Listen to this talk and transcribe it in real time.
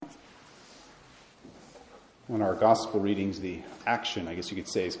when our gospel readings, the action, I guess you could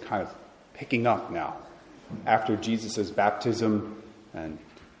say, is kind of picking up now. After Jesus' baptism, and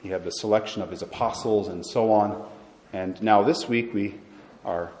you have the selection of his apostles and so on. And now this week we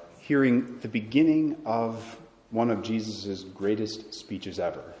are hearing the beginning of one of Jesus' greatest speeches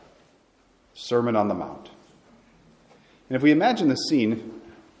ever, Sermon on the Mount. And if we imagine the scene,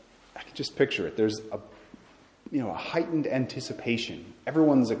 I can just picture it. There's a heightened anticipation.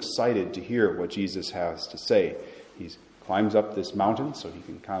 Everyone's excited to hear what Jesus has to say. He climbs up this mountain so he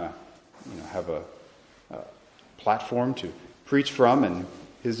can kind of, have a platform to preach from, and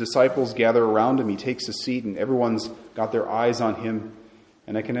his disciples gather around him. He takes a seat, and everyone's got their eyes on him.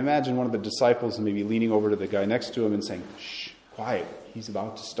 And I can imagine one of the disciples maybe leaning over to the guy next to him and saying, "Shh, quiet, he's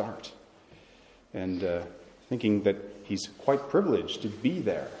about to start." And thinking that he's quite privileged to be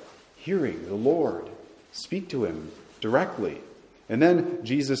there, hearing the Lord speak to him directly. And then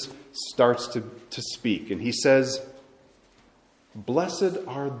Jesus starts to speak, and he says, "Blessed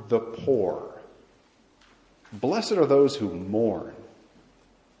are the poor. Blessed are those who mourn.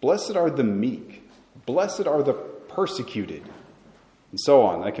 Blessed are the meek. Blessed are the persecuted." And so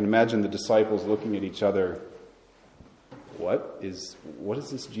on. I can imagine the disciples looking at each other. What is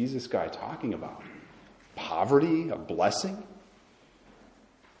this Jesus guy talking about? Poverty, a blessing?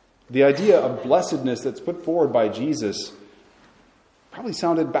 The idea of blessedness that's put forward by Jesus probably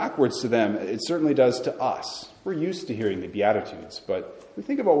sounded backwards to them. It certainly does to us. We're used to hearing the Beatitudes, but we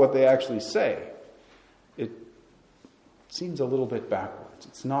think about what they actually say. It seems a little bit backwards.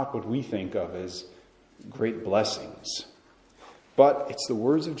 It's not what we think of as great blessings. But it's the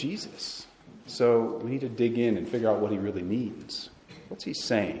words of Jesus. So we need to dig in and figure out what he really means. What's he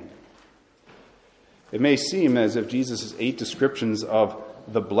saying? It may seem as if Jesus' 8 descriptions of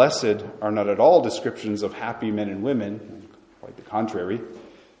the blessed are not at all descriptions of happy men and women, quite the contrary.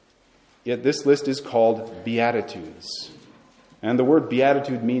 Yet this list is called Beatitudes. And the word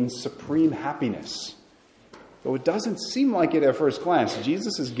beatitude means supreme happiness. Though it doesn't seem like it at first glance,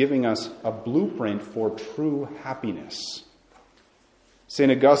 Jesus is giving us a blueprint for true happiness. St.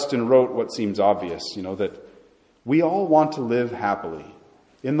 Augustine wrote what seems obvious, that we all want to live happily.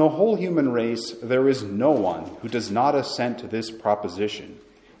 In the whole human race, there is no one who does not assent to this proposition,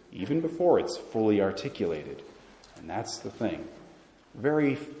 even before it's fully articulated. And that's the thing.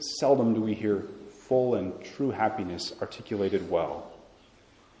 Very seldom do we hear full and true happiness articulated well.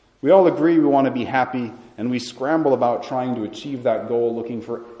 We all agree we want to be happy, and we scramble about trying to achieve that goal, looking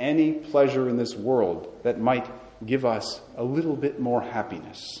for any pleasure in this world that might give us a little bit more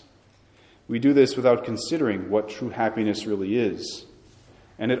happiness. We do this without considering what true happiness really is.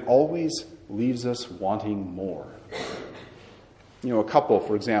 And it always leaves us wanting more. A couple,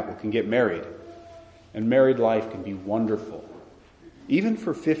 for example, can get married. And married life can be wonderful. Even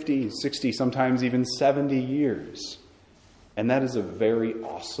for 50, 60, sometimes even 70 years. And that is a very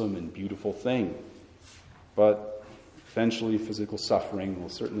awesome and beautiful thing. But eventually physical suffering will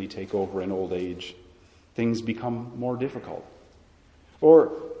certainly take over in old age. Things become more difficult.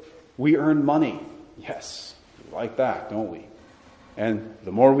 Or we earn money. Yes, we like that, don't we? And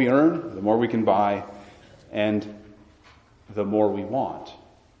the more we earn, the more we can buy, and the more we want.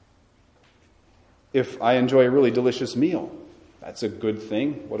 If I enjoy a really delicious meal, that's a good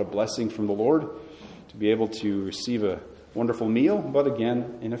thing. What a blessing from the Lord to be able to receive a wonderful meal. But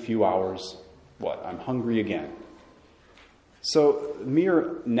again, in a few hours, I'm hungry again. So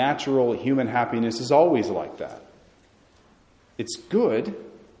mere natural human happiness is always like that. It's good.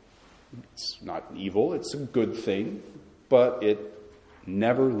 It's not evil. It's a good thing. But it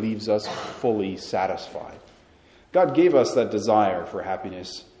never leaves us fully satisfied. God gave us that desire for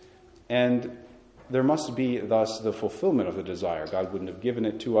happiness, and there must be thus the fulfillment of the desire. God wouldn't have given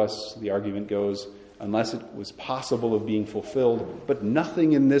it to us, the argument goes, unless it was possible of being fulfilled, but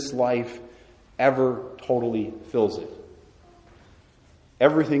nothing in this life ever totally fills it.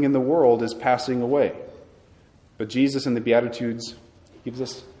 Everything in the world is passing away. But Jesus in the Beatitudes gives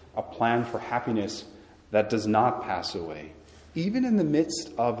us a plan for happiness that does not pass away. Even in the midst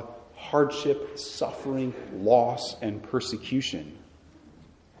of hardship, suffering, loss, and persecution,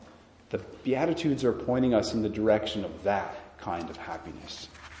 the Beatitudes are pointing us in the direction of that kind of happiness.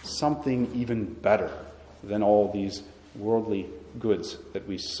 Something even better than all these worldly goods that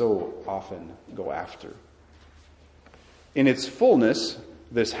we so often go after. In its fullness,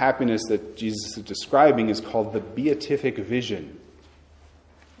 this happiness that Jesus is describing is called the beatific vision.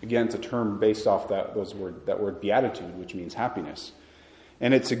 Again, it's a term based off that word beatitude, which means happiness.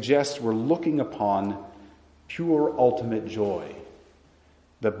 And it suggests we're looking upon pure ultimate joy.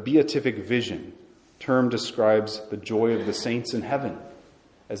 The beatific vision term describes the joy of the saints in heaven,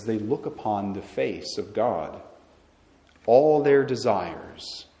 as they look upon the face of God, all their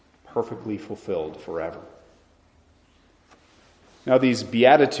desires perfectly fulfilled forever. Now, these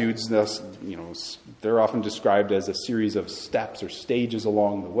Beatitudes, thus, they're often described as a series of steps or stages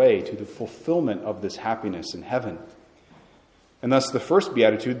along the way to the fulfillment of this happiness in heaven. And thus, the first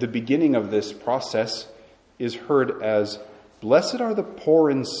Beatitude, the beginning of this process, is heard as, "Blessed are the poor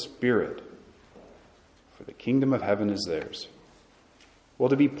in spirit, for the kingdom of heaven is theirs." Well,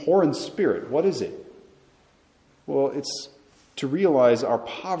 to be poor in spirit, what is it? Well, it's to realize our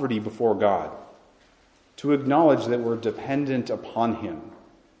poverty before God, to acknowledge that we're dependent upon Him,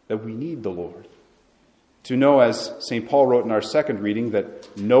 that we need the Lord. To know, as St. Paul wrote in our second reading,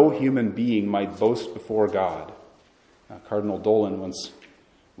 that no human being might boast before God. Cardinal Dolan once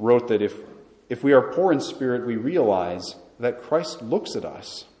wrote that if we are poor in spirit, we realize that Christ looks at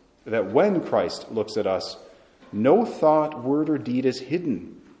us, that when Christ looks at us, no thought, word, or deed is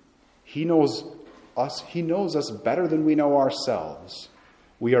hidden. He knows us better than we know ourselves.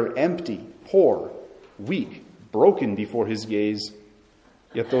 We are empty, poor, weak, broken before His gaze,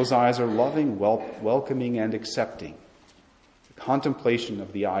 yet those eyes are loving, welcoming, and accepting. The contemplation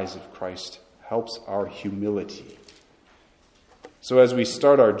of the eyes of Christ helps our humility. So as we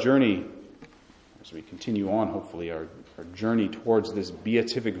start our journey, as we continue on, hopefully, our journey towards this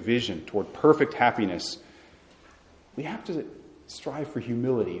beatific vision, toward perfect happiness, we have to strive for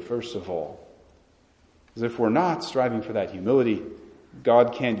humility, first of all. Because if we're not striving for that humility,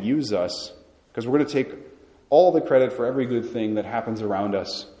 God can't use us, because we're going to take all the credit for every good thing that happens around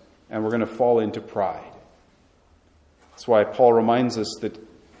us, and we're going to fall into pride. That's why Paul reminds us that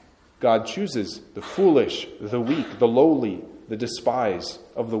God chooses the foolish, the weak, the lowly, the despised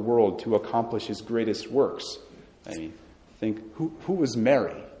of the world to accomplish His greatest works. I mean, think, who was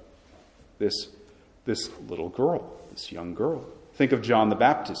Mary? This little girl, this young girl. Think of John the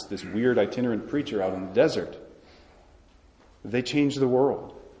Baptist, this weird itinerant preacher out in the desert. They changed the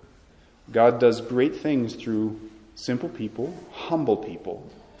world. God does great things through simple people, humble people,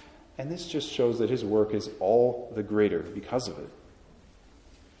 and this just shows that His work is all the greater because of it.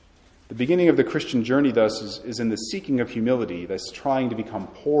 The beginning of the Christian journey, thus, is in the seeking of humility, that's trying to become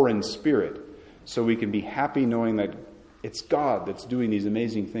poor in spirit, so we can be happy knowing that it's God that's doing these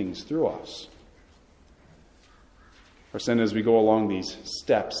amazing things through us. Of course, then as we go along these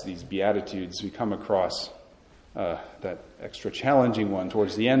steps, these Beatitudes, we come across that extra challenging one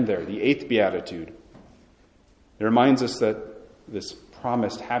towards the end there, the 8th Beatitude. It reminds us that this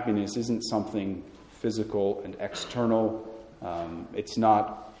promised happiness isn't something physical and external. It's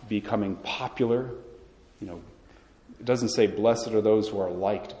not becoming popular. It doesn't say, "Blessed are those who are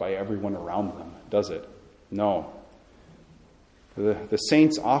liked by everyone around them," does it? No. The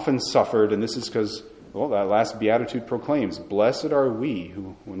saints often suffered, and this is because, that last Beatitude proclaims, "Blessed are we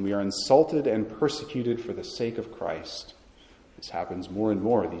who, when we are insulted and persecuted for the sake of Christ." This happens more and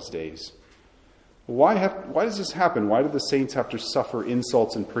more these days. Why does this happen? Why do the saints have to suffer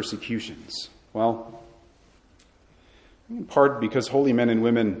insults and persecutions? Well, in part because holy men and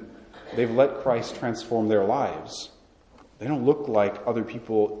women, they've let Christ transform their lives. They don't look like other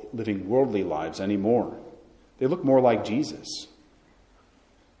people living worldly lives anymore. They look more like Jesus.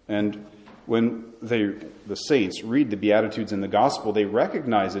 And when the saints read the Beatitudes in the Gospel, they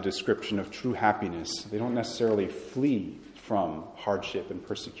recognize a description of true happiness. They don't necessarily flee from hardship and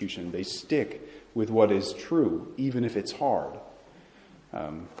persecution. They stick with what is true, even if it's hard.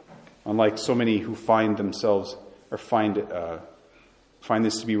 Unlike so many who find themselves or find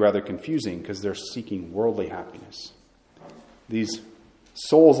this to be rather confusing because they're seeking worldly happiness. These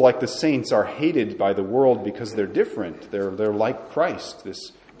souls, like the saints, are hated by the world because they're different. They're like Christ,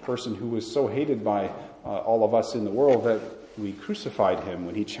 this person who was so hated by all of us in the world that we crucified Him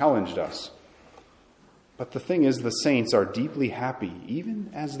when He challenged us. But the thing is, the saints are deeply happy, even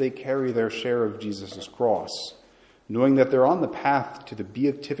as they carry their share of Jesus' cross, knowing that they're on the path to the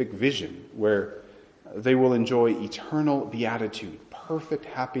beatific vision, where they will enjoy eternal beatitude, perfect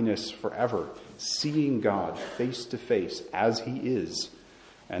happiness forever, seeing God face to face as He is.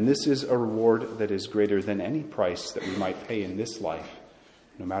 And this is a reward that is greater than any price that we might pay in this life,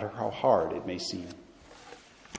 no matter how hard it may seem.